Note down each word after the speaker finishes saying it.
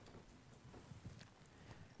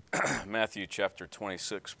Matthew chapter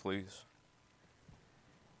 26, please.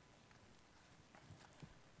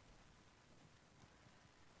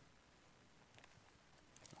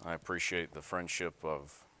 I appreciate the friendship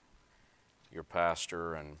of your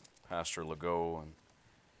pastor and Pastor Legault and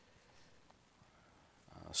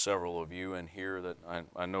several of you in here that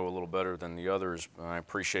I know a little better than the others. I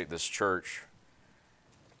appreciate this church.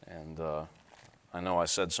 And I know I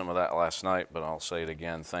said some of that last night, but I'll say it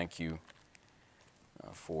again. Thank you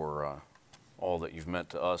for all that you've meant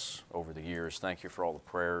to us over the years. Thank you for all the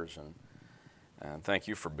prayers, and thank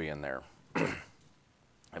you for being there.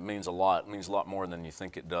 It means a lot. It means a lot more than you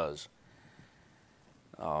think it does.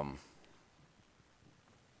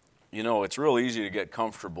 It's real easy to get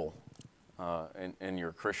comfortable in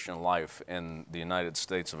your Christian life in the United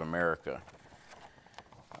States of America.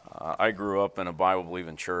 I grew up in a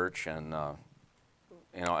Bible-believing church, and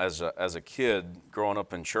as a kid growing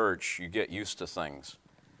up in church, you get used to things.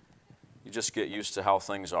 You just get used to how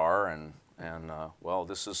things are, and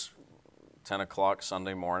this is 10 o'clock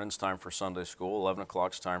Sunday morning, it's time for Sunday school. 11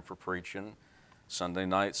 o'clock is time for preaching. Sunday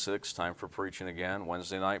night, 6, time for preaching again.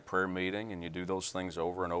 Wednesday night, prayer meeting, and you do those things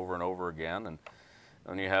over and over and over again. And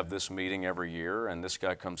then you have this meeting every year, and this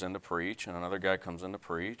guy comes in to preach, and another guy comes in to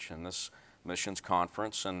preach, and this missions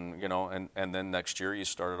conference, and then next year you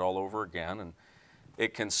start it all over again. And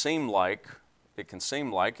it can seem like,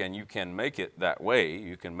 and you can make it that way,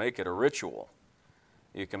 you can make it a ritual.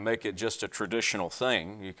 You can make it just a traditional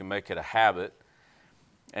thing. You can make it a habit.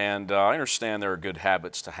 And I understand there are good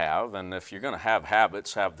habits to have, and if you're going to have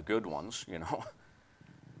habits, have the good ones,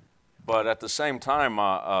 But at the same time,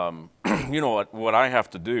 what I have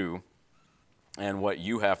to do, and what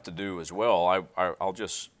you have to do as well,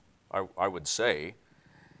 I would say,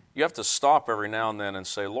 you have to stop every now and then and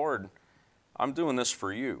say, Lord, I'm doing this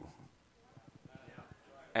for you.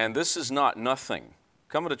 And this is not nothing.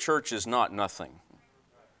 Coming to church is not nothing.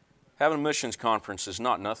 Having a missions conference is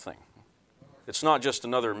not nothing. It's not just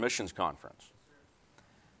another missions conference.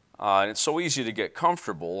 And it's so easy to get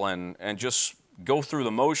comfortable and just go through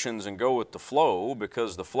the motions and go with the flow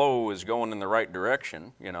because the flow is going in the right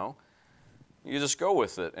direction, You just go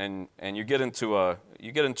with it, and you get into a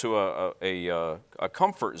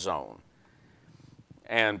comfort zone.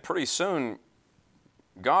 And pretty soon,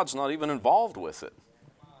 God's not even involved with it.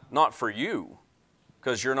 Not for you,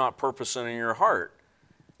 because you're not purposing in your heart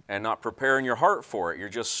and not preparing your heart for it. You're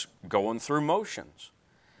just going through motions.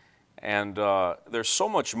 And there's so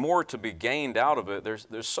much more to be gained out of it.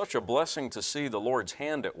 There's such a blessing to see the Lord's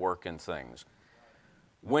hand at work in things.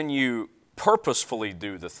 When you purposefully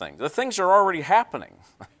do the things are already happening.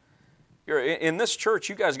 In this church,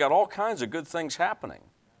 you guys got all kinds of good things happening.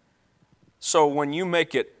 So when you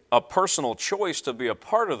make it a personal choice to be a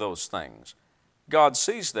part of those things, God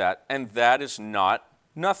sees that, and that is not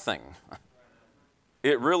nothing.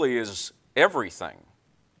 It really is everything.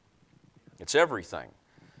 It's everything.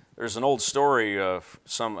 There's an old story of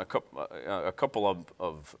a couple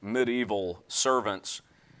of medieval servants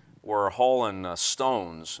were hauling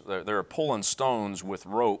stones. They're pulling stones with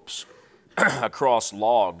ropes across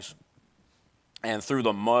logs and through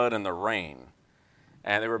the mud and the rain.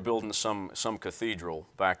 And they were building some cathedral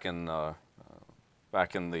back in the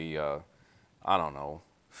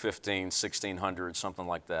 1600s, something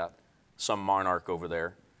like that. Some monarch over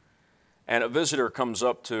there. And a visitor comes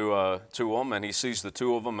up to them, and he sees the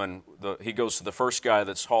two of them, and he goes to the first guy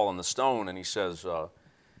that's hauling the stone, and he says, "What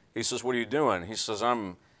are you doing?" He says,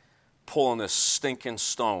 "I'm pulling this stinking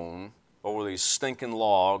stone over these stinking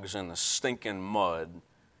logs in the stinking mud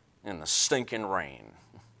in the stinking rain."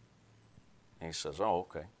 And he says, "Oh,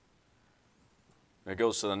 okay." And he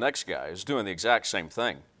goes to the next guy who's doing the exact same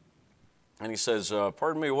thing. And he says,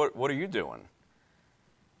 "Pardon me, what are you doing?"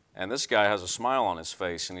 And this guy has a smile on his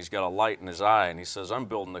face, and he's got a light in his eye, and he says, "I'm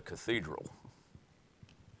building a cathedral."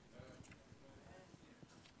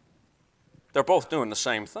 They're both doing the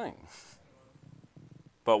same thing.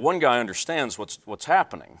 But one guy understands what's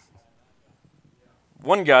happening.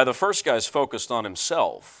 The first guy's focused on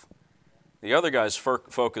himself. The other guy's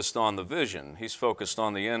focused on the vision. He's focused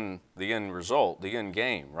on the end result, the end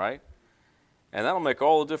game, right? And that'll make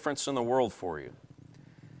all the difference in the world for you.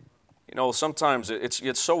 Sometimes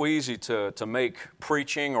it's so easy to make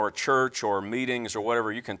preaching or church or meetings or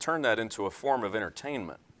whatever, you can turn that into a form of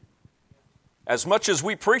entertainment. As much as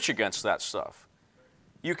we preach against that stuff,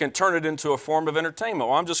 you can turn it into a form of entertainment.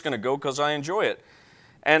 Well, I'm just going to go because I enjoy it.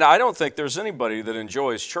 And I don't think there's anybody that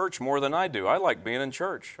enjoys church more than I do. I like being in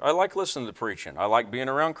church. I like listening to preaching. I like being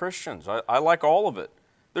around Christians. I like all of it.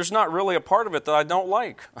 There's not really a part of it that I don't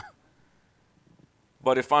like.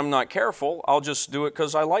 But if I'm not careful, I'll just do it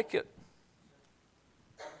because I like it.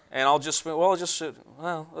 And I'll just,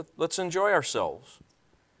 let's enjoy ourselves.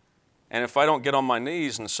 And if I don't get on my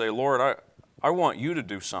knees and say, Lord, I want you to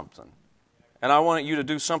do something. And I want you to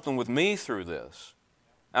do something with me through this.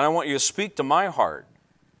 And I want you to speak to my heart.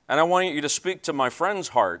 And I want you to speak to my friends'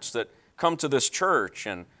 hearts that come to this church.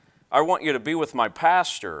 And I want you to be with my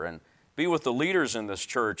pastor and be with the leaders in this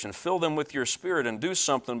church and fill them with your Spirit and do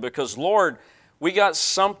something, because, Lord, we got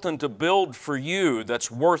something to build for you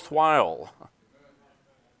that's worthwhile.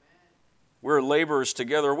 We're laborers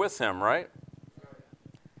together with Him, right?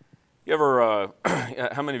 You ever,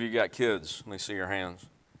 how many of you got kids? Let me see your hands.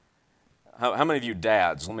 How many of you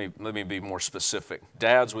dads? Let me be more specific.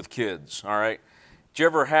 Dads with kids, all right? Do you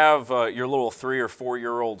ever have your little 3 or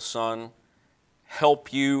 4-year-old son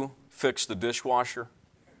help you fix the dishwasher?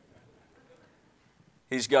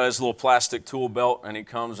 He's got his little plastic tool belt, and he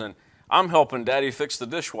comes and, I'm helping Daddy fix the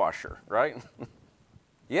dishwasher, right?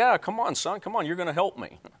 Yeah, come on, son, come on, you're going to help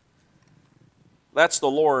me. That's the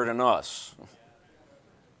Lord and us.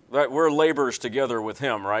 We're laborers together with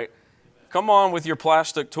Him, right? Come on with your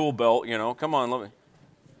plastic tool belt, come on, let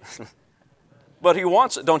me. But He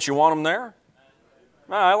wants it. Don't you want Him there?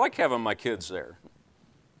 I like having my kids there.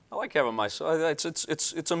 I like having my son.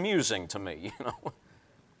 It's amusing to me,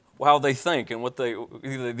 how they think and what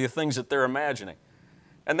the things that they're imagining.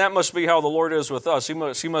 And that must be how the Lord is with us. He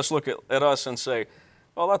must look at us and say,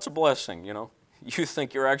 well, that's a blessing, You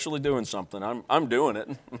think you're actually doing something. I'm doing it.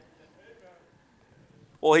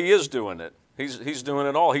 Well, He is doing it. He's doing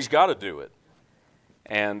it all. He's got to do it.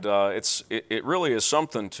 And it really is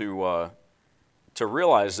something to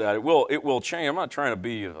realize that it will change. I'm not trying to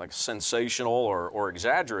be like sensational or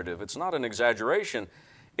exaggerative. It's not an exaggeration.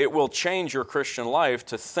 It will change your Christian life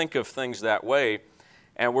to think of things that way.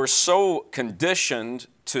 And we're so conditioned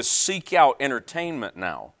to seek out entertainment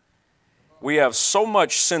now. We have so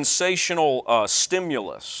much sensational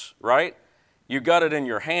stimulus, right? You got it in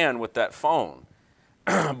your hand with that phone.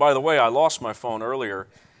 By the way, I lost my phone earlier,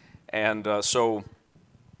 and so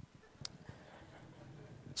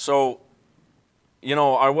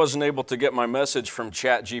I wasn't able to get my message from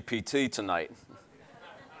ChatGPT tonight.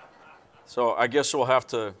 So I guess we'll have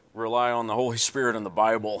to rely on the Holy Spirit and the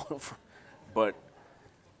Bible. But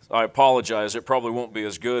I apologize, it probably won't be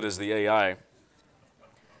as good as the AI.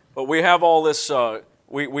 But we have all this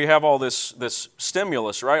we have all this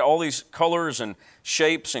stimulus, right? All these colors and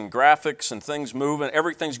shapes and graphics and things moving.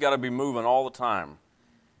 Everything's got to be moving all the time.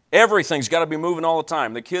 Everything's got to be moving all the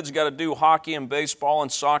time. The kids got to do hockey and baseball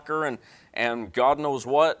and soccer and God knows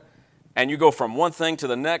what. And you go from one thing to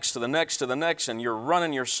the next, to the next, to the next, and you're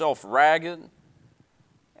running yourself ragged,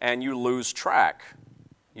 and you lose track.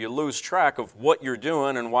 You lose track of what you're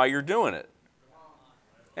doing and why you're doing it.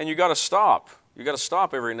 And you got to stop. You got to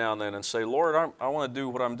stop every now and then and say, Lord, I want to do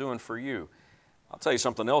what I'm doing for you. I'll tell you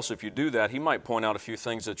something else. If you do that, He might point out a few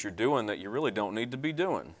things that you're doing that you really don't need to be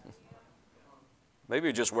doing. Maybe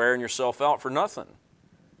you're just wearing yourself out for nothing.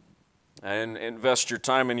 And invest your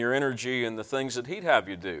time and your energy in the things that He'd have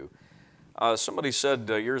you do. Somebody said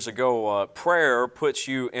years ago, prayer puts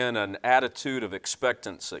you in an attitude of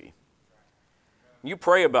expectancy. You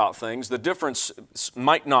pray about things. The difference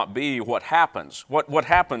might not be what happens. What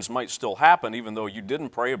happens might still happen even though you didn't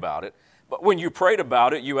pray about it. But when you prayed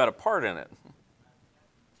about it, you had a part in it.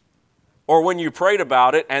 Or when you prayed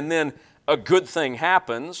about it and then a good thing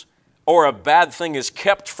happens or a bad thing is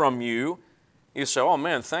kept from you, you say, oh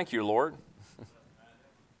man, thank you, Lord.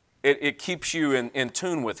 It keeps you in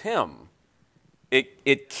tune with Him.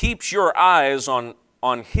 It keeps your eyes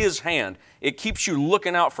on His hand. It keeps you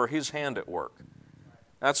looking out for His hand at work.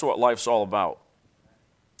 That's what life's all about.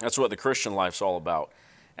 That's what the Christian life's all about.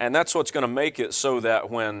 And that's what's going to make it so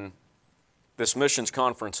that when this missions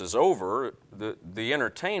conference is over, the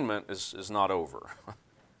entertainment is not over.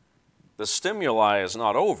 The stimuli is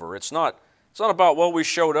not over. It's not about, well, we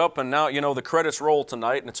showed up and now, the credits roll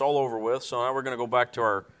tonight and it's all over with, so now we're going to go back to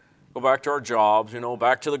our jobs,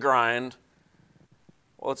 back to the grind.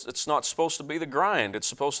 Well, it's not supposed to be the grind. It's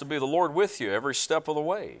supposed to be the Lord with you every step of the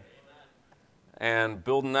way. And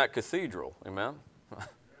building that cathedral, amen?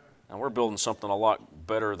 And we're building something a lot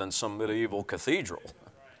better than some medieval cathedral.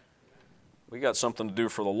 We got something to do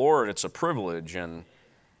for the Lord. It's a privilege, and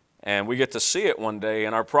we get to see it one day.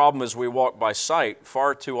 And our problem is we walk by sight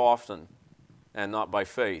far too often and not by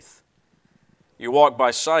faith. You walk by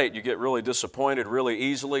sight, you get really disappointed really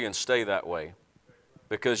easily and stay that way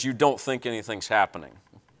because you don't think anything's happening.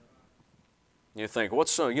 You think,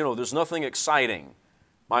 there's nothing exciting.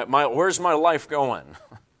 Where's my life going?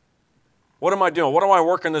 What am I doing? What am I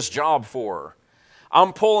working this job for?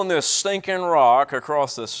 I'm pulling this stinking rock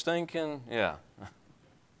across the stinking, yeah.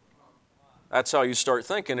 That's how you start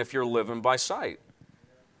thinking if you're living by sight.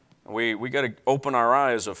 We got to open our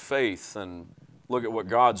eyes of faith and look at what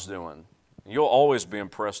God's doing. You'll always be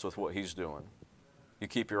impressed with what He's doing. You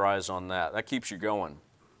keep your eyes on that. That keeps you going.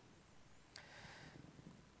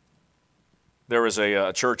 There was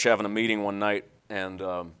a church having a meeting one night, and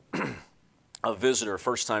a visitor,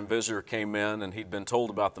 first-time visitor, came in, and he'd been told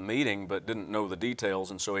about the meeting but didn't know the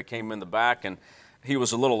details, and so he came in the back, and he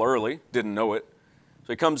was a little early, didn't know it.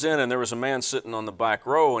 So he comes in, and there was a man sitting on the back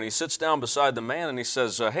row, and he sits down beside the man, and he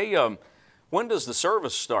says, hey, when does the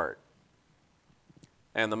service start?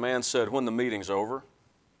 And the man said, when the meeting's over.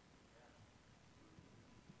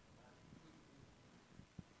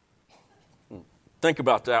 Think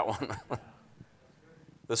about that one.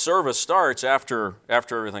 The service starts after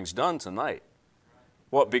everything's done tonight.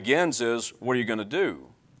 What begins is, what are you going to do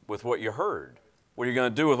with what you heard? What are you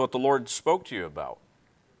going to do with what the Lord spoke to you about?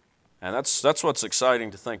 And that's what's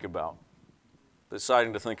exciting to think about. It's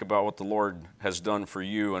exciting to think about what the Lord has done for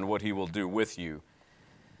you and what He will do with you.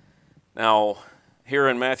 Now, here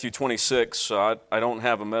in Matthew 26, I don't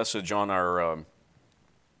have a message on our,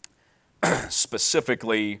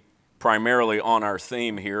 specifically, primarily on our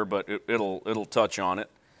theme here, but it'll touch on it.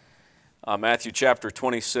 Matthew chapter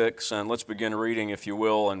 26, and let's begin reading, if you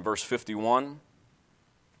will, in verse 51.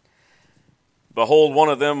 Behold, one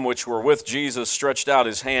of them which were with Jesus stretched out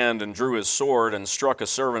his hand and drew his sword and struck a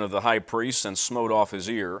servant of the high priest and smote off his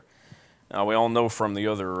ear. Now, we all know from the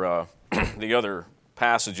other the other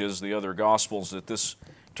passages, the other Gospels, that this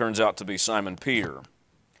turns out to be Simon Peter.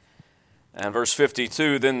 And verse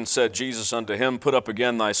 52, then said Jesus unto him, put up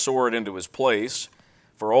again thy sword into his place,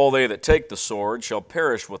 for all they that take the sword shall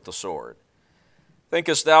perish with the sword.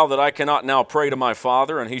 Thinkest thou that I cannot now pray to my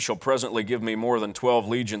Father, and He shall presently give me more than 12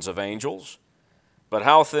 legions of angels? But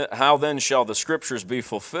how then shall the Scriptures be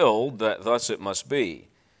fulfilled, that thus it must be?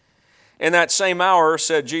 In that same hour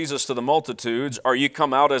said Jesus to the multitudes, are ye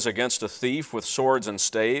come out as against a thief with swords and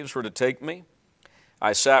staves for to take me?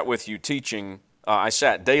 I sat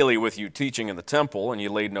daily with you teaching in the temple, and ye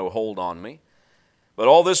laid no hold on me. But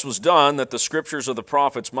all this was done that the Scriptures of the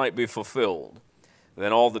prophets might be fulfilled.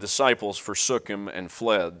 Then all the disciples forsook him and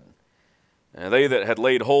fled. And they that had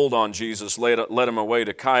laid hold on Jesus led him away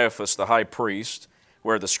to Caiaphas the high priest,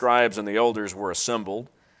 where the scribes and the elders were assembled.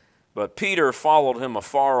 But Peter followed him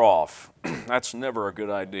afar off. That's never a good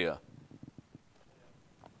idea.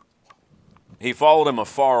 He followed him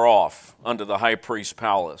afar off unto the high priest's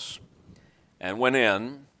palace, and went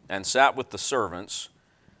in and sat with the servants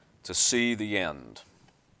to see the end.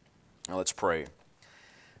 Now let's pray.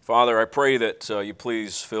 Father, I pray that you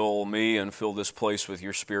please fill me and fill this place with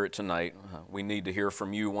your Spirit tonight. We need to hear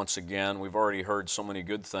from you once again. We've already heard so many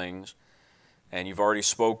good things, and you've already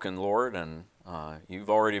spoken, Lord, and you've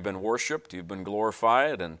already been worshiped, you've been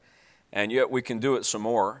glorified, and yet we can do it some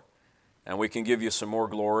more, and we can give you some more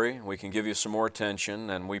glory, we can give you some more attention,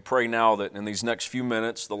 and we pray now that in these next few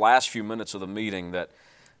minutes, the last few minutes of the meeting,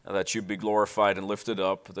 that you'd be glorified and lifted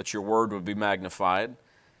up, that your word would be magnified,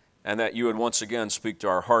 and that you would once again speak to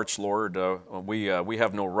our hearts, Lord. We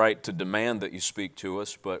have no right to demand that you speak to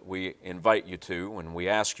us, but we invite you to, and we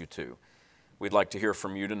ask you to. We'd like to hear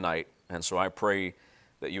from you tonight, and so I pray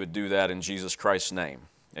that you would do that in Jesus Christ's name.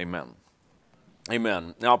 Amen.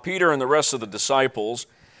 Amen. Now, Peter and the rest of the disciples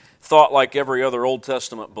thought like every other Old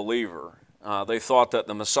Testament believer. They thought that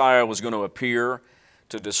the Messiah was going to appear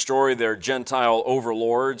to destroy their Gentile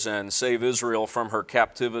overlords and save Israel from her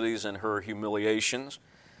captivities and her humiliations,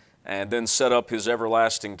 and then set up his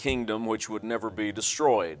everlasting kingdom, which would never be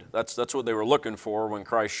destroyed. That's what they were looking for when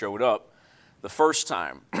Christ showed up the first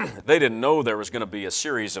time. They didn't know there was going to be a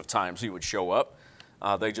series of times he would show up.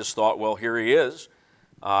 They just thought, well, here he is.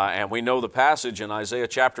 And we know the passage in Isaiah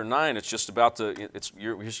chapter 9. It's just about to,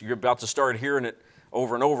 you're about to start hearing it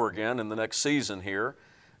over and over again in the next season here.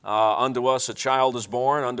 Unto us a child is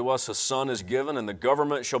born, unto us a son is given, and the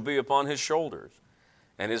government shall be upon his shoulders.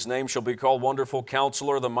 And his name shall be called Wonderful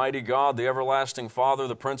Counselor, the Mighty God, the Everlasting Father,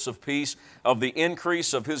 the Prince of Peace. Of the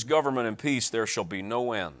increase of his government and peace there shall be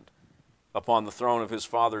no end upon the throne of his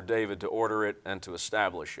father David, to order it and to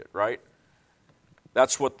establish it, right?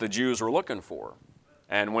 That's what the Jews were looking for.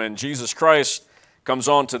 And when Jesus Christ comes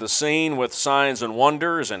onto the scene with signs and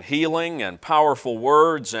wonders and healing and powerful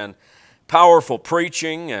words and powerful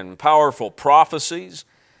preaching and powerful prophecies,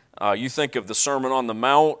 you think of the Sermon on the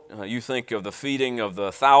Mount, you think of the feeding of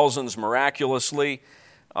the thousands miraculously,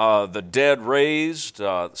 the dead raised,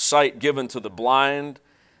 sight given to the blind,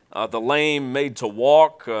 the lame made to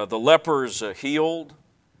walk, the lepers healed,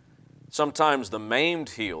 sometimes the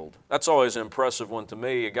maimed healed. That's always an impressive one to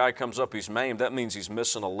me. A guy comes up, he's maimed, that means he's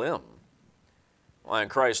missing a limb. And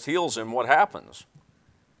Christ heals him. What happens?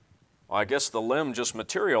 Well, I guess the limb just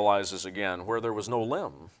materializes again where there was no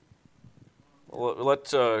limb.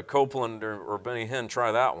 Let Copeland or Benny Hinn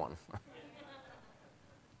try that one.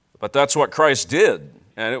 But that's what Christ did,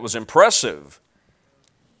 and it was impressive.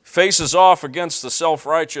 Faces off against the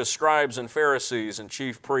self-righteous scribes and Pharisees and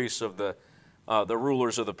chief priests of the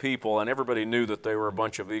rulers of the people, and everybody knew that they were a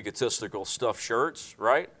bunch of egotistical stuffed shirts,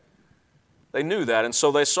 right? They knew that, and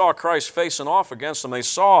so they saw Christ facing off against them. They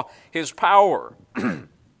saw his power.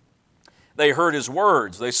 They heard his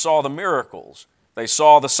words. They saw the miracles. They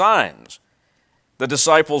saw the signs. The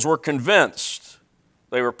disciples were convinced.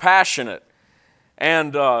 They were passionate.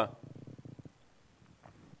 And the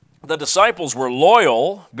disciples were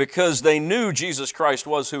loyal because they knew Jesus Christ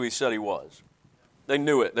was who he said he was. They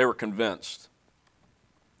knew it. They were convinced.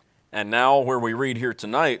 And now, where we read here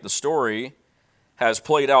tonight, the story has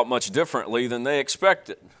played out much differently than they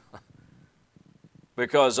expected.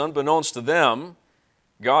 Because unbeknownst to them,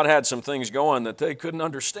 God had some things going that they couldn't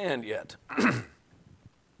understand yet.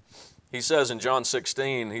 He says in John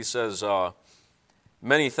 16, he says,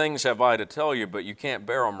 many things have I to tell you, but you can't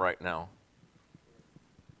bear them right now.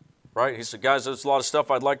 Right? He said, guys, there's a lot of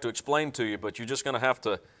stuff I'd like to explain to you, but you're just going to have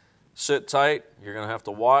to sit tight. You're going to have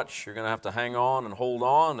to watch. You're going to have to hang on and hold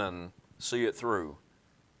on and see it through.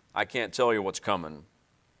 I can't tell you what's coming.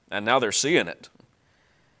 And now they're seeing it.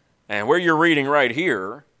 And where you're reading right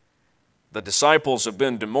here, the disciples have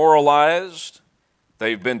been demoralized.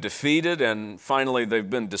 They've been defeated, and finally they've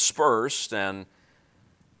been dispersed. And,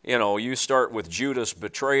 you start with Judas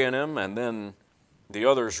betraying him, and then the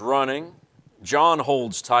others running. John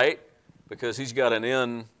holds tight because he's got an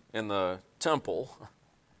in the temple.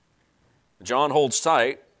 John holds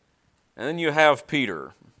tight, and then you have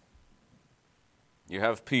Peter.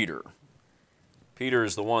 Peter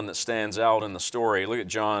is the one that stands out in the story. Look at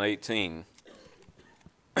John 18.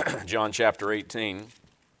 John chapter 18.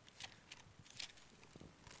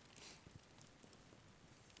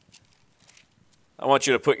 I want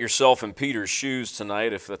you to put yourself in Peter's shoes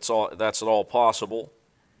tonight, if that's at all possible.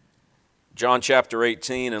 John chapter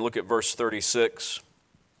 18, and look at verse 36.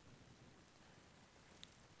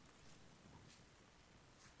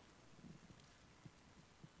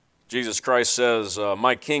 Jesus Christ says,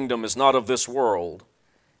 my kingdom is not of this world.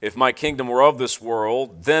 If my kingdom were of this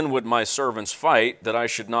world, then would my servants fight, that I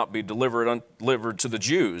should not be delivered to the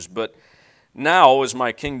Jews. But now is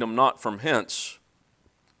my kingdom not from hence.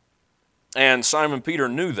 And Simon Peter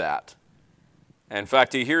knew that. In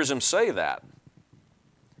fact, he hears him say that.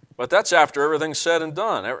 But that's after everything's said and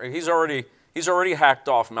done. He's already hacked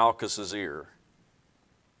off Malchus's ear.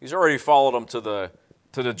 He's already followed him to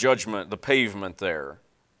the judgment, the pavement there,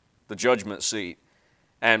 the judgment seat.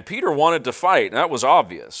 And Peter wanted to fight, and that was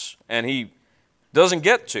obvious. And he doesn't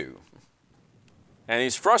get to. And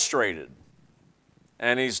he's frustrated.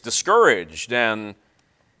 And he's discouraged. And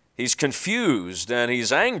he's confused. And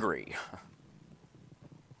he's angry.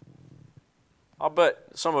 I'll bet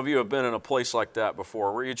some of you have been in a place like that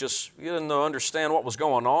before, where you didn't understand what was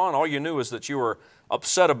going on. All you knew is that you were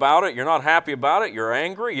upset about it. You're not happy about it. You're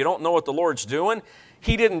angry. You don't know what the Lord's doing.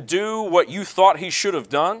 He didn't do what you thought he should have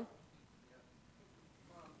done.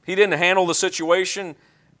 He didn't handle the situation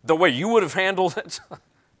the way you would have handled it.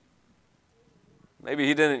 Maybe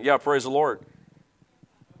he didn't, praise the Lord.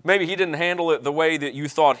 Maybe he didn't handle it the way that you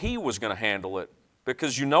thought he was going to handle it,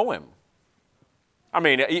 because you know him. I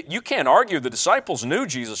mean, you can't argue the disciples knew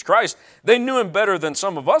Jesus Christ. They knew him better than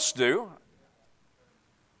some of us do.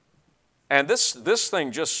 And this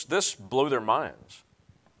thing blew their minds.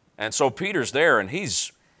 And so Peter's there, and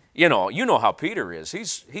he's, you know how Peter is.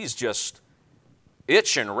 He's just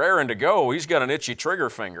itching, raring to go. He's got an itchy trigger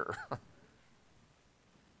finger.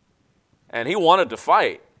 And he wanted to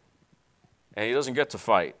fight, and he doesn't get to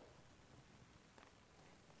fight.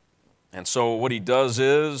 And so what he does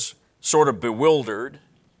is, sort of bewildered,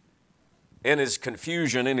 in his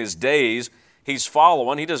confusion, in his daze, he's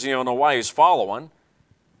following. He doesn't even know why he's following.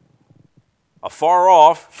 Afar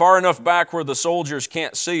off, far enough back where the soldiers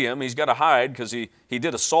can't see him, he's got to hide because he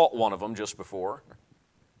did assault one of them just before.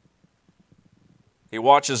 He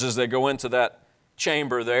watches as they go into that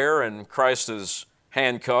chamber there, and Christ is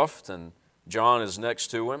handcuffed, and John is next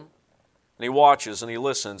to him. And he watches and he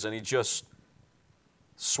listens, and he just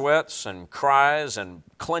sweats and cries and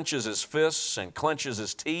clenches his fists and clenches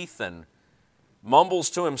his teeth and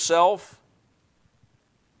mumbles to himself.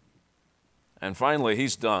 And finally,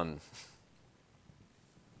 he's done.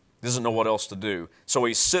 He doesn't know what else to do. So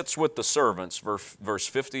he sits with the servants, verse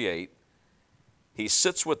 58. He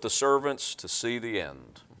sits with the servants to see the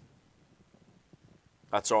end.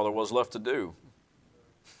 That's all there was left to do.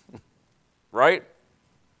 right?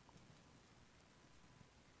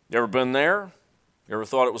 You ever been there? You ever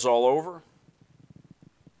thought it was all over?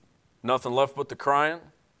 Nothing left but the crying?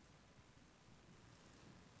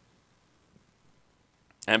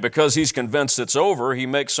 And because he's convinced it's over, he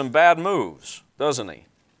makes some bad moves, doesn't he?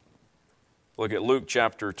 Look at Luke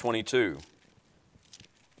chapter 22.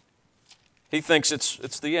 He thinks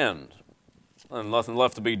it's the end. And nothing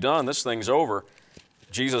left to be done. This thing's over.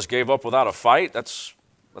 Jesus gave up without a fight. That's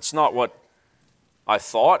not what I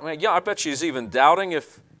thought. I mean, I bet she's even doubting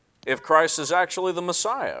if Christ is actually the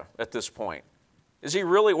Messiah at this point. Is he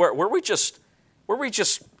really? Were we just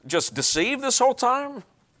deceived this whole time?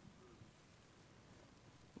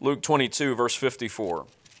 Luke 22, verse 54.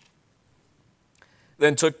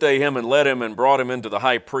 Then took they him and led him and brought him into the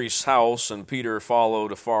high priest's house, and Peter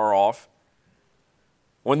followed afar off.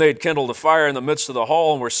 When they had kindled a fire in the midst of the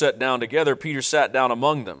hall and were set down together, Peter sat down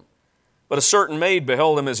among them. But a certain maid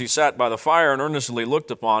beheld him as he sat by the fire, and earnestly looked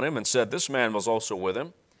upon him, and said, This man was also with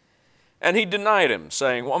him. And he denied him,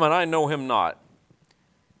 saying, Woman, I know him not.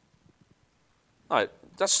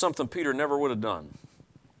 That's something Peter never would have done.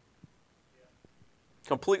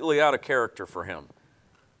 Completely out of character for him.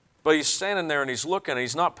 But he's standing there and he's looking and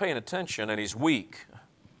he's not paying attention and he's weak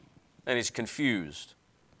and he's confused.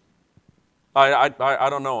 I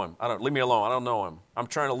don't know him. Leave me alone. I don't know him. I'm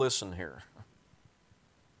trying to listen here.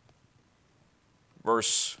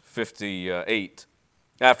 Verse 58.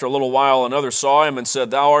 After a little while another saw him and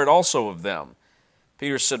said, Thou art also of them.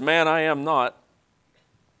 Peter said, Man, I am not.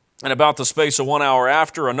 And about the space of 1 hour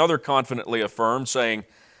after, another confidently affirmed, saying,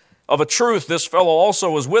 Of a truth, this fellow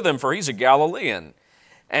also was with him, for he's a Galilean.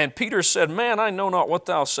 And Peter said, Man, I know not what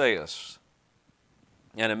thou sayest.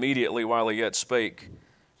 And immediately while he yet spake,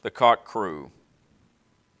 the cock crew.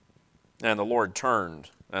 And the Lord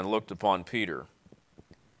turned and looked upon Peter.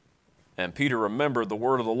 And Peter remembered the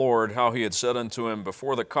word of the Lord, how he had said unto him,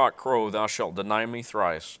 Before the cock crow, thou shalt deny me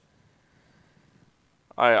thrice.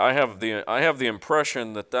 I have the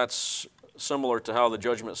impression that that's similar to how the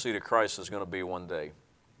judgment seat of Christ is going to be one day.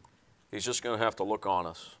 He's just going to have to look on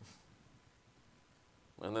us.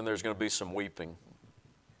 And then there's going to be some weeping.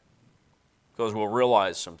 Because we'll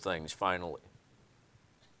realize some things finally.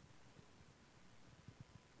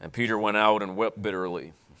 And Peter went out and wept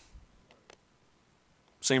bitterly.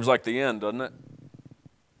 Seems like the end, doesn't it?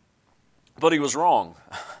 But he was wrong.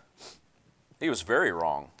 He was very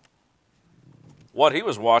wrong. What he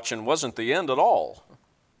was watching wasn't the end at all.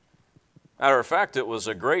 Matter of fact, it was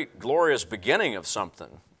a great, glorious beginning of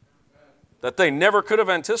something that they never could have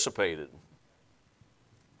anticipated.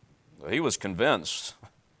 He was convinced.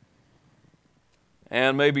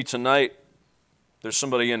 And maybe tonight there's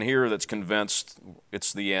somebody in here that's convinced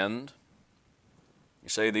it's the end. You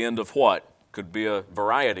say the end of what? Could be a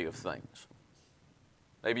variety of things.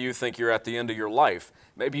 Maybe you think you're at the end of your life.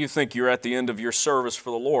 Maybe you think you're at the end of your service for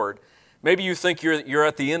the Lord. Maybe you think you're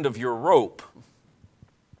at the end of your rope.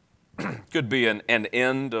 Could be an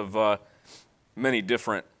end of many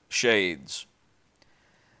different shades.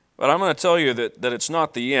 But I'm going to tell you that it's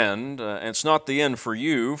not the end, and it's not the end for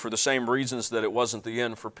you for the same reasons that it wasn't the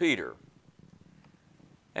end for Peter.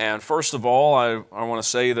 And first of all, I want to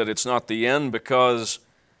say that it's not the end because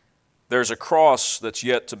there's a cross that's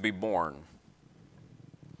yet to be borne.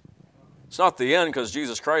 It's not the end because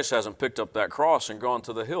Jesus Christ hasn't picked up that cross and gone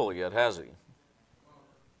to the hill yet, has he?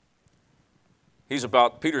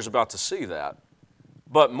 Peter's about to see that.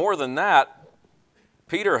 But more than that,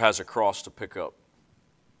 Peter has a cross to pick up.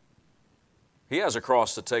 He has a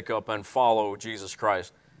cross to take up and follow Jesus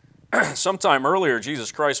Christ. Sometime earlier,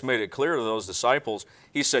 Jesus Christ made it clear to those disciples.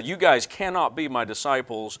 He said, You guys cannot be my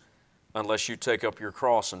disciples unless you take up your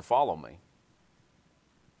cross and follow me.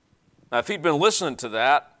 Now, if he'd been listening to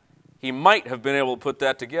that, he might have been able to put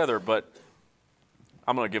that together, but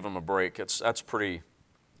I'm going to give him a break. That's a pretty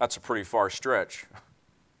far stretch.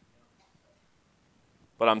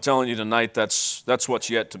 But I'm telling you tonight, that's what's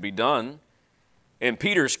yet to be done. In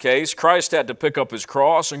Peter's case, Christ had to pick up his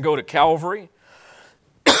cross and go to Calvary.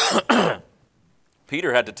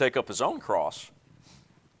 Peter had to take up his own cross.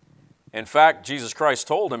 In fact, Jesus Christ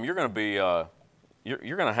told him, "You're going to be,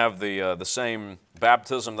 you're going to have the same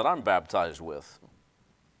baptism that I'm baptized with."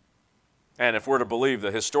 And if we're to believe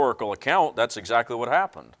the historical account, that's exactly what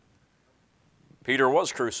happened. Peter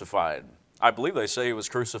was crucified. I believe they say he was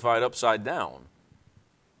crucified upside down.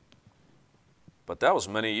 But that was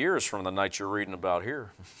many years from the night you're reading about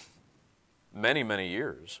here. Many, many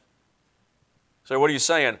years. So what are you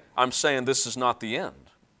saying? I'm saying this is not the end.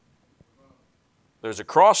 There's a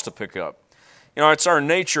cross to pick up. You know, it's our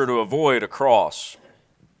nature to avoid a cross.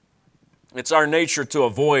 It's our nature to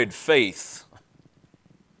avoid faith.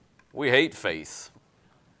 We hate faith.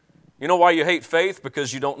 You know why you hate faith?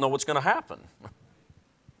 Because you don't know what's going to happen.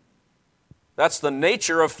 That's the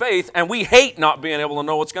nature of faith, and we hate not being able to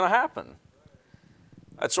know what's going to happen.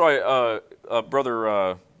 That's why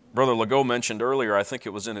Brother Legault mentioned earlier, I think it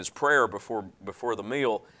was in his prayer before the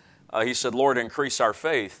meal, he said, Lord, increase our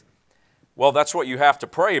faith. Well, that's what you have to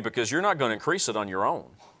pray, because you're not going to increase it on your own.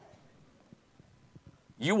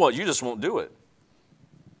 You just won't do it.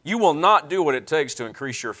 You will not do what it takes to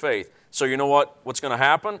increase your faith. So you know what's going to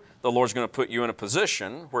happen? The Lord's going to put you in a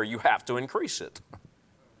position where you have to increase it.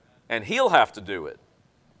 And He'll have to do it.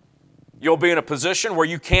 You'll be in a position where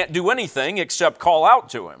you can't do anything except call out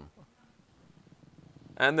to Him.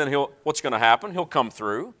 And then what's going to happen? He'll come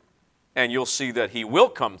through, and you'll see that He will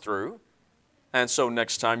come through, and so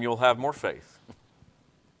next time you'll have more faith.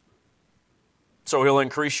 So He'll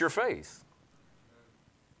increase your faith.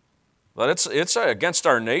 But it's against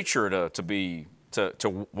our nature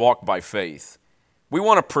to walk by faith. We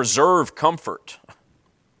want to preserve comfort.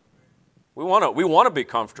 We want to be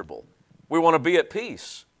comfortable. We want to be at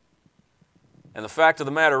peace. And the fact of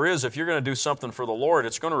the matter is, if you're going to do something for the Lord,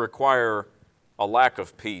 it's going to require a lack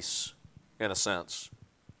of peace, in a sense.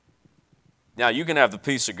 Now, you can have the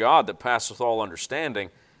peace of God that passeth all understanding,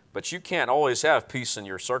 but you can't always have peace in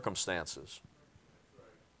your circumstances.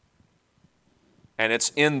 And it's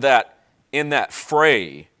in that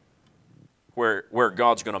fray where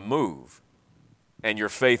God's going to move, and your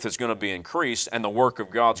faith is going to be increased, and the work of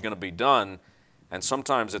God's going to be done. And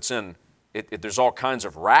sometimes there's all kinds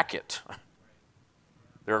of racket.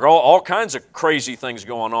 There are all kinds of crazy things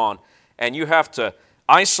going on, and you have to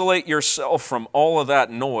isolate yourself from all of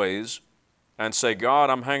that noise and say,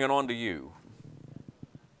 God, I'm hanging on to You.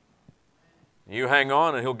 You hang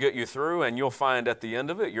on, and He'll get you through, and you'll find at the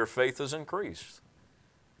end of it, your faith is increased.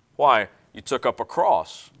 Why? You took up a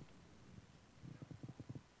cross.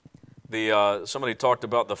 Somebody talked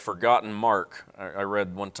about the forgotten mark. I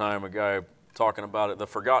read one time a guy talking about it, the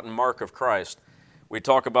forgotten mark of Christ. We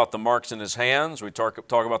talk about the marks in His hands. We talk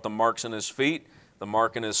about the marks in His feet, the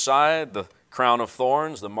mark in His side, the crown of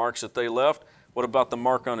thorns, the marks that they left. What about the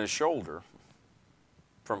mark on His shoulder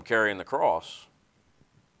from carrying the cross?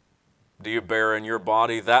 Do you bear in your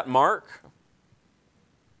body that mark?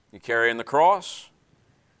 You carrying the cross?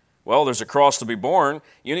 Well, there's a cross to be borne.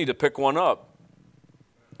 You need to pick one up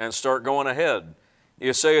and start going ahead.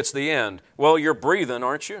 You say it's the end. Well, you're breathing,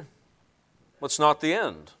 aren't you? Well, it's not the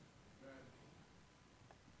end.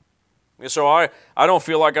 So I don't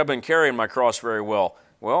feel like I've been carrying my cross very well.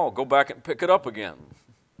 Well, go back and pick it up again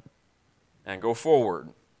and go forward.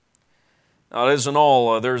 Now, it isn't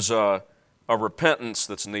all. There's a repentance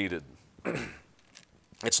that's needed.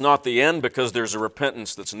 It's not the end because there's a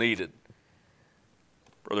repentance that's needed.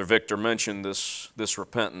 Brother Victor mentioned this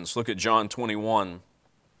repentance. Look at John 21.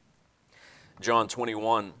 John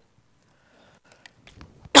 21.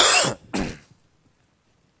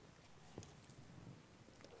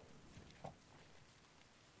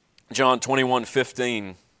 John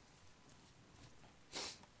 21:15.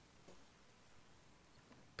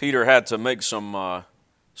 Peter had to make some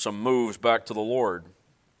moves back to the Lord.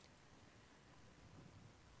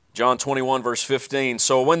 John 21, verse 15.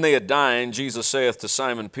 So when they had dined, Jesus saith to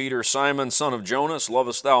Simon Peter, Simon, son of Jonas,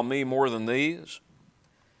 lovest thou me more than these?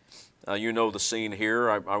 You know the scene here.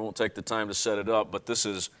 I won't take the time to set it up, but this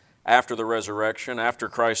is after the resurrection, after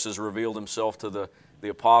Christ has revealed Himself to the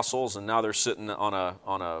apostles, and now they're sitting on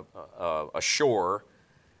a shore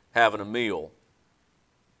having a meal.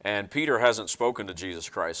 And Peter hasn't spoken to Jesus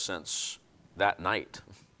Christ since that night.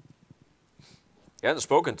 He hasn't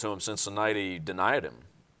spoken to Him since the night he denied Him.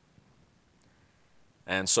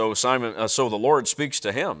 And so so the Lord speaks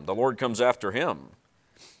to him. The Lord comes after him.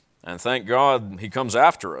 And thank God He comes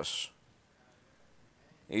after us.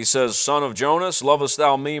 He says, Son of Jonas, lovest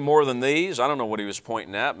thou me more than these? I don't know what He was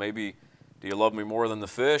pointing at. Maybe, do you love me more than the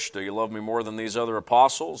fish? Do you love me more than these other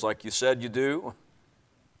apostles like you said you do?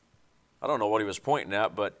 I don't know what He was pointing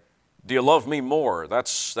at, but do you love me more?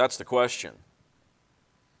 That's the question.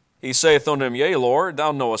 He saith unto him, Yea, Lord,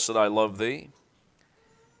 thou knowest that I love thee.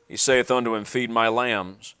 He saith unto him, Feed my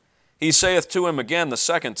lambs. He saith to him again the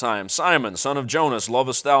second time, Simon, son of Jonas,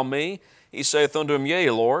 lovest thou me? He saith unto him, Yea,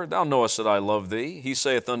 Lord, thou knowest that I love thee. He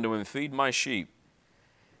saith unto him, Feed my sheep.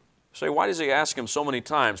 Say, why does He ask him so many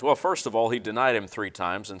times? Well, first of all, he denied Him 3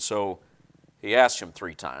 times, and so He asked him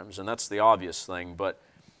 3 times, and that's the obvious thing. But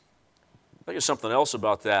I'll tell you something else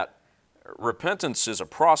about that. Repentance is a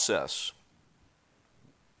process.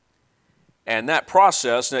 And that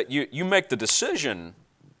process, that you make the decision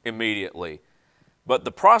immediately, but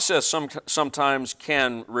the process sometimes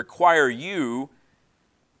can require you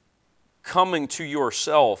coming to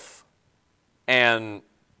yourself and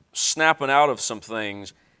snapping out of some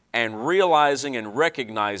things and realizing and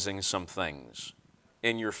recognizing some things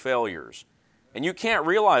in your failures. And you can't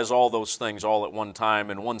realize all those things all at one time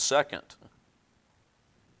in 1 second.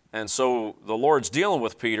 And so the Lord's dealing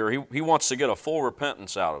with Peter. He wants to get a full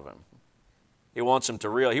repentance out of him. He wants him to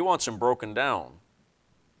realize, he wants him broken down.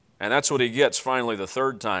 And that's what he gets finally the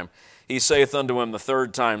third time. He saith unto him the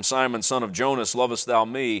third time, Simon, son of Jonas, lovest thou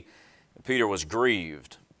me? And Peter was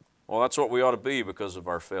grieved. Well, that's what we ought to be because of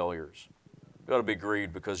our failures. We ought to be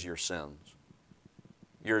grieved because of your sins,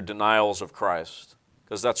 your denials of Christ,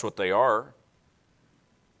 because that's what they are.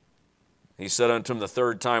 He said unto him the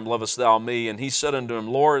third time, lovest thou me? And he said unto him,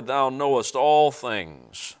 Lord, thou knowest all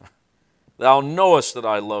things. Thou knowest that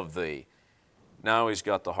I love thee. Now he's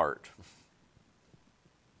got the heart.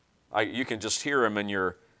 You can just hear him in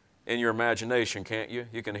your imagination, can't you?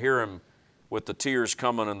 You can hear him with the tears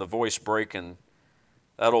coming and the voice breaking.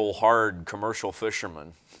 That old hard commercial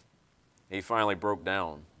fisherman. He finally broke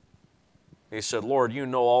down. He said, Lord, you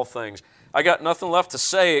know all things. I got nothing left to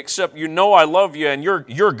say except you know I love you and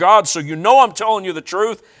you're God, so you know I'm telling you the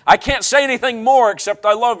truth. I can't say anything more except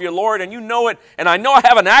I love you, Lord, and you know it, and I know I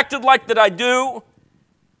haven't acted like that I do.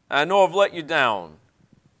 I know I've let you down.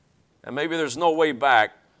 And maybe there's no way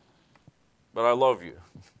back, but I love you.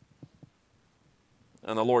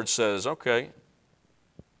 And the Lord says, okay. He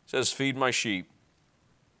says, feed my sheep.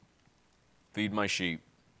 Feed my sheep.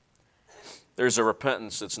 There's a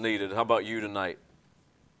repentance that's needed. How about you tonight?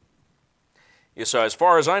 You say, as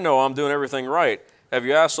far as I know, I'm doing everything right. Have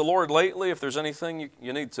you asked the Lord lately if there's anything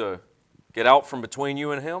you need to get out from between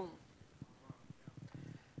you and Him?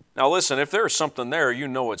 Now listen, if there's something there, you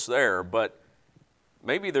know it's there, but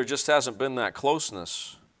maybe there just hasn't been that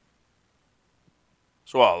closeness.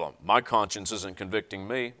 So, well, my conscience isn't convicting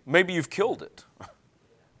me. Maybe you've killed it.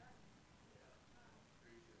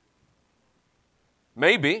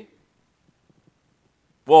 Maybe.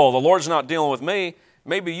 Well, the Lord's not dealing with me.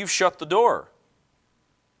 Maybe you've shut the door.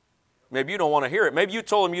 Maybe you don't want to hear it. Maybe you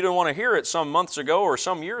told Him you didn't want to hear it some months ago or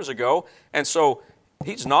some years ago, and so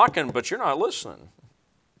He's knocking, but you're not listening.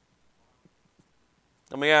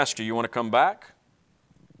 Let me ask you, you want to come back?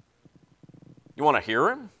 You want to hear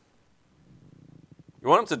Him? You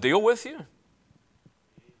want Him to deal with you?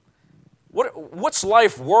 What's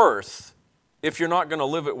life worth if you're not going to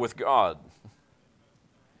live it with God?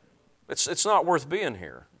 It's not worth being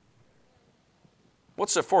here.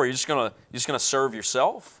 What's it for? You're just going to serve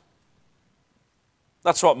yourself?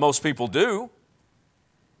 That's what most people do.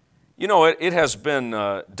 You know, it has been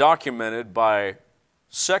documented by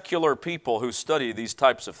secular people who study these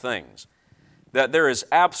types of things that there is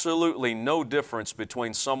absolutely no difference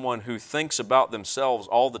between someone who thinks about themselves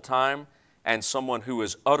all the time and someone who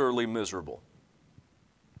is utterly miserable.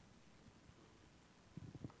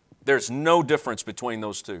 There's no difference between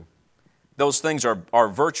those two. Those things are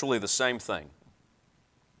virtually the same thing.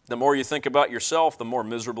 The more you think about yourself, the more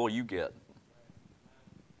miserable you get.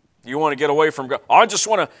 You want to get away from God. I just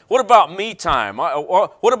want to, what about me time?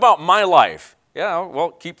 What about my life? Yeah,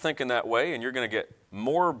 well, keep thinking that way, and you're going to get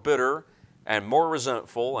more bitter and more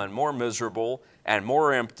resentful and more miserable and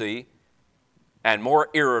more empty and more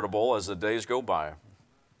irritable as the days go by.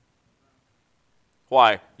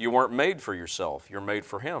 Why? You weren't made for yourself. You're made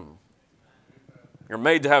for Him. You're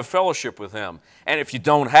made to have fellowship with Him. And if you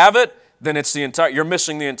don't have it, then you're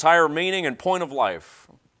missing the entire meaning and point of life.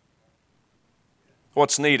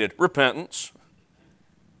 What's needed? Repentance.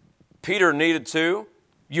 Peter needed to.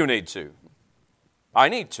 You need to. I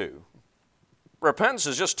need to. Repentance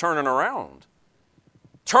is just turning around.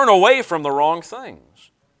 Turn away from the wrong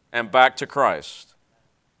things and back to Christ.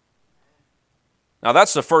 Now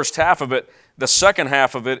that's the first half of it. The second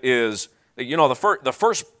half of it is, the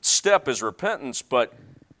first step is repentance, but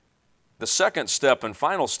the second step and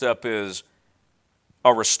final step is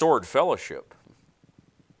a restored fellowship.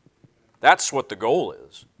 That's what the goal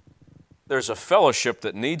is. There's a fellowship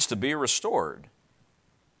that needs to be restored.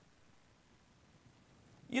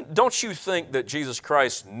 Don't you think that Jesus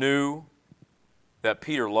Christ knew that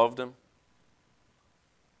Peter loved him?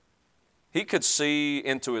 He could see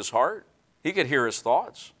into his heart. He could hear his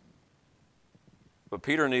thoughts. But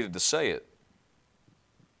Peter needed to say it.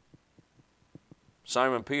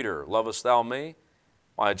 Simon Peter, lovest thou me?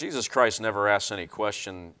 Why, Jesus Christ never asked any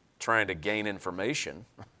question trying to gain information.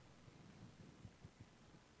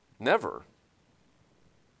 Never.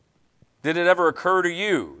 Did it ever occur to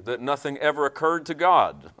you that nothing ever occurred to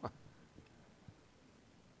God?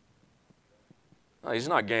 No, he's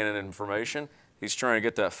not gaining information. He's trying to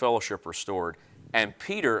get that fellowship restored. And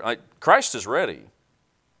Peter, Christ is ready.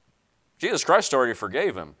 Jesus Christ already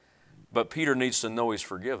forgave him. But Peter needs to know he's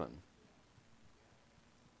forgiven.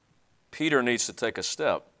 Peter needs to take a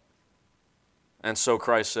step. And so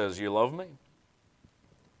Christ says, you love me?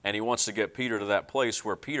 And he wants to get Peter to that place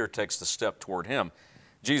where Peter takes the step toward him.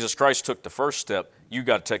 Jesus Christ took the first step. You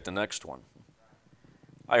got to take the next one.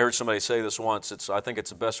 I heard somebody say this once. I think it's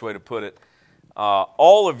the best way to put it.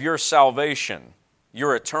 All of your salvation,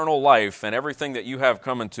 your eternal life, and everything that you have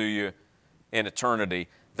coming to you in eternity,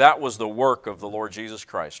 that was the work of the Lord Jesus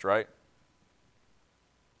Christ, right?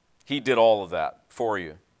 He did all of that for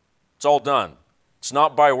you. It's all done. It's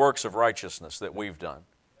not by works of righteousness that we've done.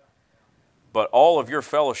 But all of your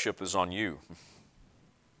fellowship is on you.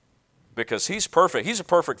 Because He's perfect. He's a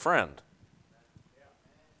perfect friend.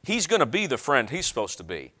 He's going to be the friend He's supposed to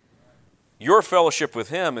be. Your fellowship with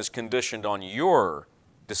Him is conditioned on your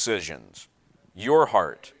decisions, your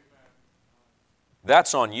heart.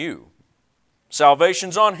 That's on you.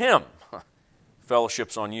 Salvation's on Him.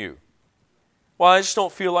 Fellowship's on you. Well, I just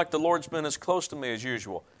don't feel like the Lord's been as close to me as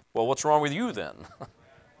usual. Well, what's wrong with you then?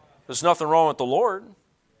 There's nothing wrong with the Lord.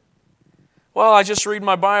 Well, I just read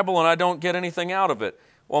my Bible and I don't get anything out of it.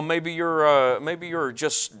 Well, maybe you're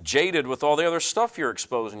just jaded with all the other stuff you're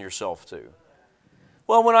exposing yourself to.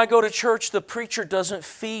 Well, when I go to church, the preacher doesn't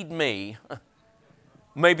feed me.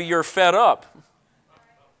 Maybe you're fed up.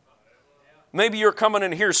 Maybe you're coming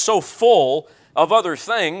in here so full of other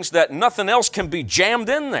things that nothing else can be jammed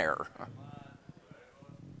in there.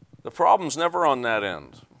 The problem's never on that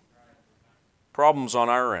end. Problem's on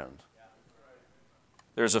our end.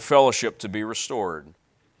 There's a fellowship to be restored.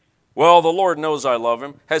 Well, the Lord knows I love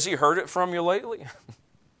Him. Has He heard it from you lately?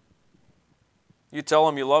 You tell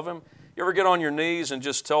Him you love Him? You ever get on your knees and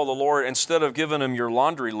just tell the Lord, instead of giving Him your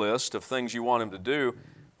laundry list of things you want Him to do,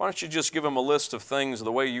 why don't you just give Him a list of things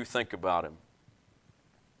the way you think about Him?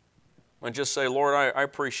 And just say, Lord, I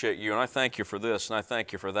appreciate You, and I thank You for this, and I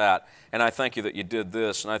thank You for that, and I thank You that You did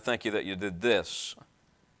this, and I thank You that You did this.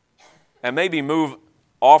 And maybe move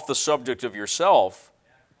off the subject of yourself.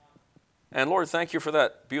 And Lord, thank You for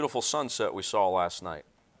that beautiful sunset we saw last night.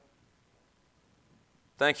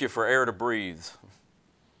 Thank You for air to breathe.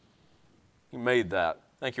 You made that.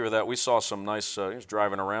 Thank You for that. We saw some nice, just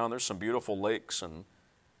driving around, there's some beautiful lakes and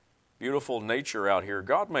beautiful nature out here.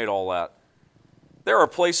 God made all that. There are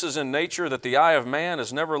places in nature that the eye of man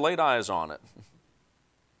has never laid eyes on it.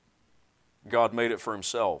 God made it for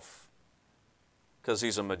Himself because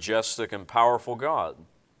He's a majestic and powerful God.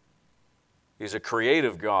 He's a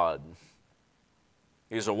creative God.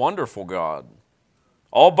 He's a wonderful God.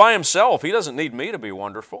 All by Himself. He doesn't need me to be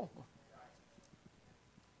wonderful.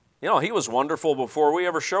 You know, He was wonderful before we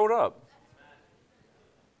ever showed up.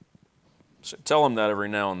 So tell Him that every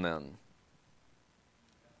now and then.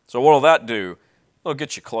 So what will that do? It'll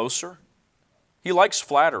get you closer. He likes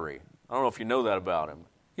flattery. I don't know if you know that about Him.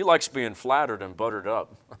 He likes being flattered and buttered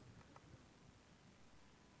up.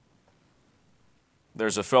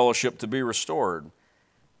 There's a fellowship to be restored.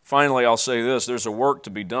 Finally, I'll say this, there's a work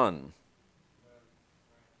to be done.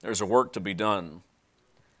 There's a work to be done.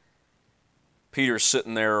 Peter's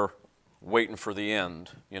sitting there waiting for the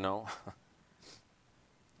end, you know.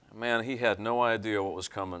 Man, he had no idea what was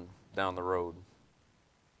coming down the road.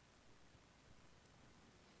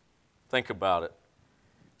 Think about it.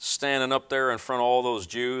 Standing up there in front of all those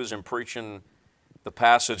Jews and preaching the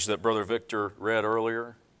passage that Brother Victor read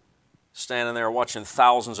earlier. Standing there watching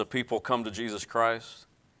thousands of people come to Jesus Christ.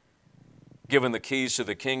 Given the keys to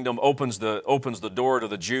the kingdom, opens the door to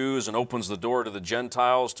the Jews and opens the door to the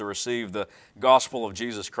Gentiles to receive the gospel of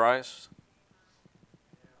Jesus Christ.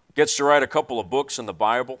 Gets to write a couple of books in the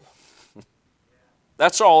Bible.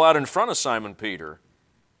 That's all out in front of Simon Peter.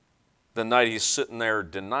 The night he's sitting there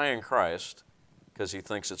denying Christ because he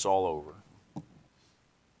thinks it's all over.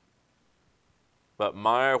 But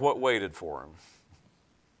my, what waited for him.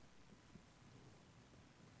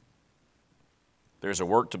 There's a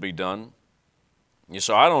work to be done. You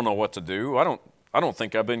say, I don't know what to do. I don't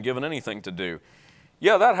think I've been given anything to do.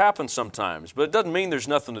 Yeah, that happens sometimes, but it doesn't mean there's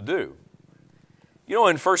nothing to do. You know,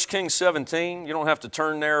 in 1 Kings 17, you don't have to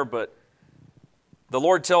turn there, but the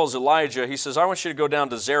Lord tells Elijah, He says, I want you to go down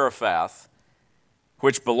to Zarephath,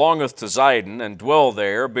 which belongeth to Zidon, and dwell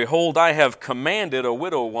there. Behold, I have commanded a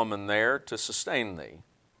widow woman there to sustain thee.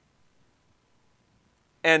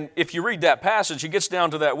 And if you read that passage, he gets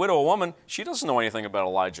down to that widow woman. She doesn't know anything about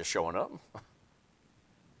Elijah showing up.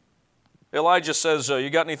 Elijah says, you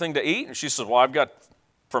got anything to eat? And she says, well, I've got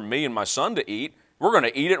for me and my son to eat. We're going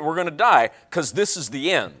to eat it and we're going to die because this is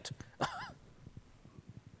the end.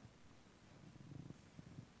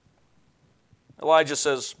 Elijah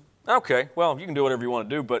says, okay, well, you can do whatever you want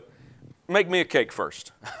to do, but make me a cake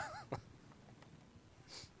first.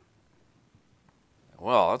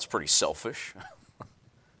 Well, that's pretty selfish.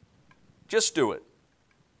 Just do it.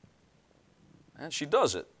 And she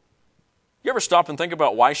does it. You ever stop and think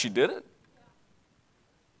about why she did it?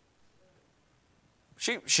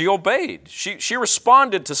 She obeyed. She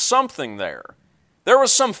responded to something there. There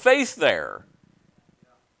was some faith there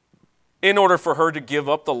in order for her to give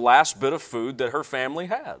up the last bit of food that her family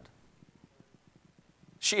had.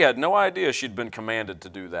 She had no idea she'd been commanded to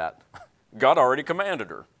do that. God already commanded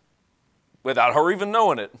her without her even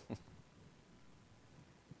knowing it.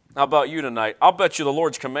 How about you tonight? I'll bet you the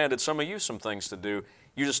Lord's commanded some of you some things to do.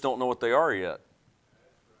 You just don't know what they are yet.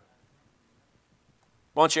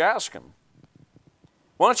 Why don't you ask Him?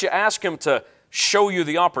 Why don't you ask Him to show you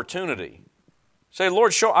the opportunity? Say,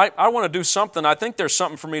 Lord, I want to do something. I think there's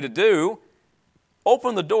something for me to do.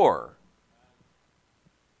 Open the door.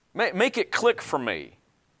 Make it click for me.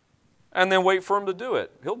 And then wait for Him to do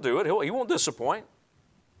it. He'll do it. He won't disappoint.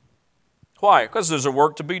 Why? Because there's a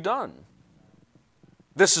work to be done.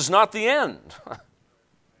 This is not the end.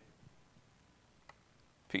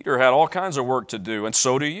 Peter had all kinds of work to do, and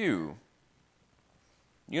so do you.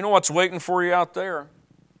 You know what's waiting for you out there?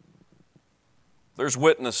 There's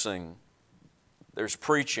witnessing. There's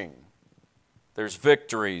preaching. There's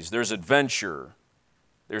victories. There's adventure.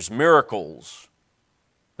 There's miracles.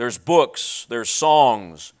 There's books. There's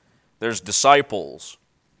songs. There's disciples.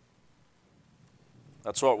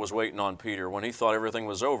 That's what was waiting on Peter. When he thought everything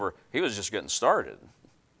was over, he was just getting started.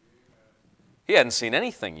 He hadn't seen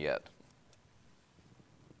anything yet.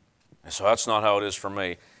 And so that's not how it is for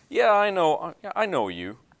me. Yeah, I know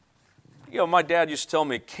you. You know, my dad used to tell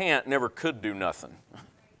me, can't, never could do nothing.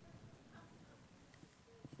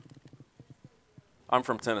 I'm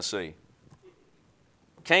from Tennessee.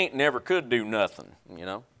 Can't, never could do nothing, you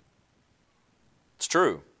know. It's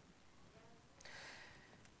true.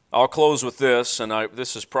 I'll close with this, and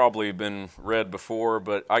this has probably been read before,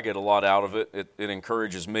 but I get a lot out of it. It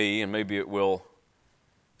encourages me, and maybe it will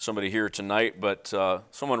somebody here tonight, but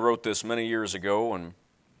someone wrote this many years ago, and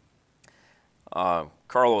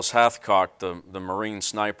Carlos Hathcock, the Marine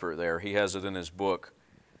sniper there, he has it in his book,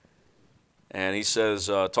 and he says,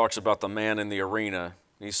 talks about the man in the arena.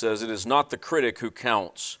 He says, "It is not the critic who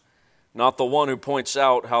counts, not the one who points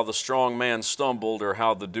out how the strong man stumbled or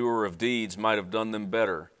how the doer of deeds might have done them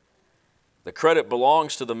better. The credit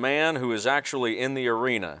belongs to the man who is actually in the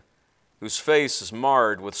arena, whose face is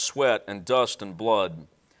marred with sweat and dust and blood,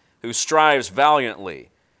 who strives valiantly,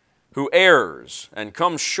 who errs and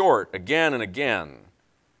comes short again and again,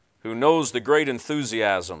 who knows the great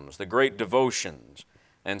enthusiasms, the great devotions,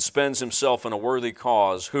 and spends himself in a worthy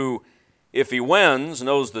cause, who, if he wins,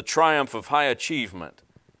 knows the triumph of high achievement,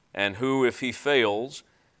 and who, if he fails,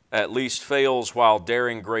 at least fails while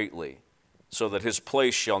daring greatly, so that his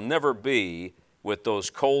place shall never be with those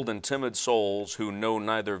cold and timid souls who know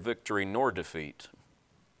neither victory nor defeat."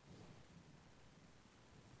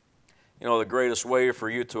 You know, the greatest way for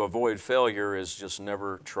you to avoid failure is just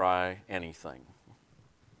never try anything.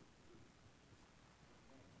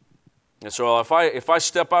 And so if I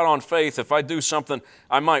step out on faith, if I do something,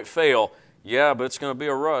 I might fail. Yeah, but it's going to be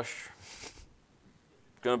a rush.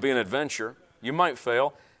 It's going to be an adventure. You might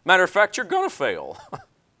fail. Matter of fact, you're going to fail. Do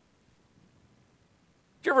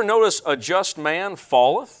you ever notice a just man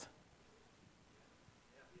falleth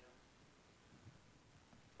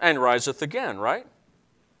and riseth again, right?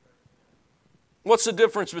 What's the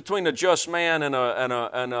difference between a just man and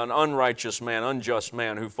an unrighteous man, unjust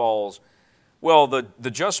man who falls? Well,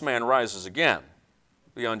 the just man rises again.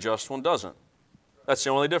 The unjust one doesn't. That's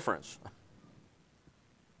the only difference.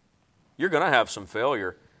 You're going to have some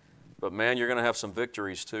failure, but man, you're going to have some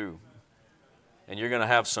victories too. And you're going to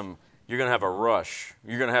have a rush.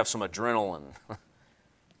 You're going to have some adrenaline.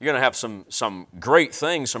 You're going to have some great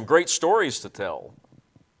things, some great stories to tell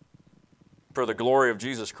for the glory of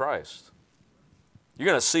Jesus Christ. You're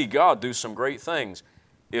going to see God do some great things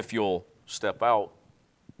if you'll step out.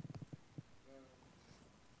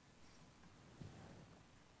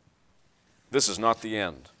 This is not the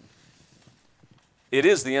end. It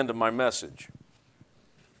is the end of my message,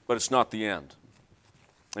 but it's not the end.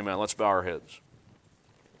 Amen. Let's bow our heads.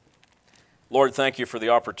 Lord, thank you for the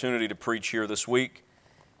opportunity to preach here this week.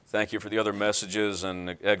 Thank you for the other messages and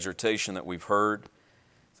exhortation that we've heard.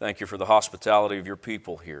 Thank you for the hospitality of your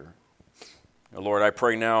people here. Lord, I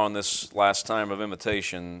pray now in this last time of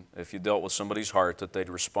invitation, if you dealt with somebody's heart, that they'd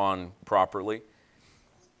respond properly.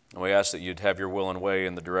 And we ask that you'd have your will and way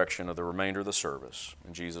in the direction of the remainder of the service.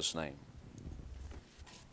 In Jesus' name.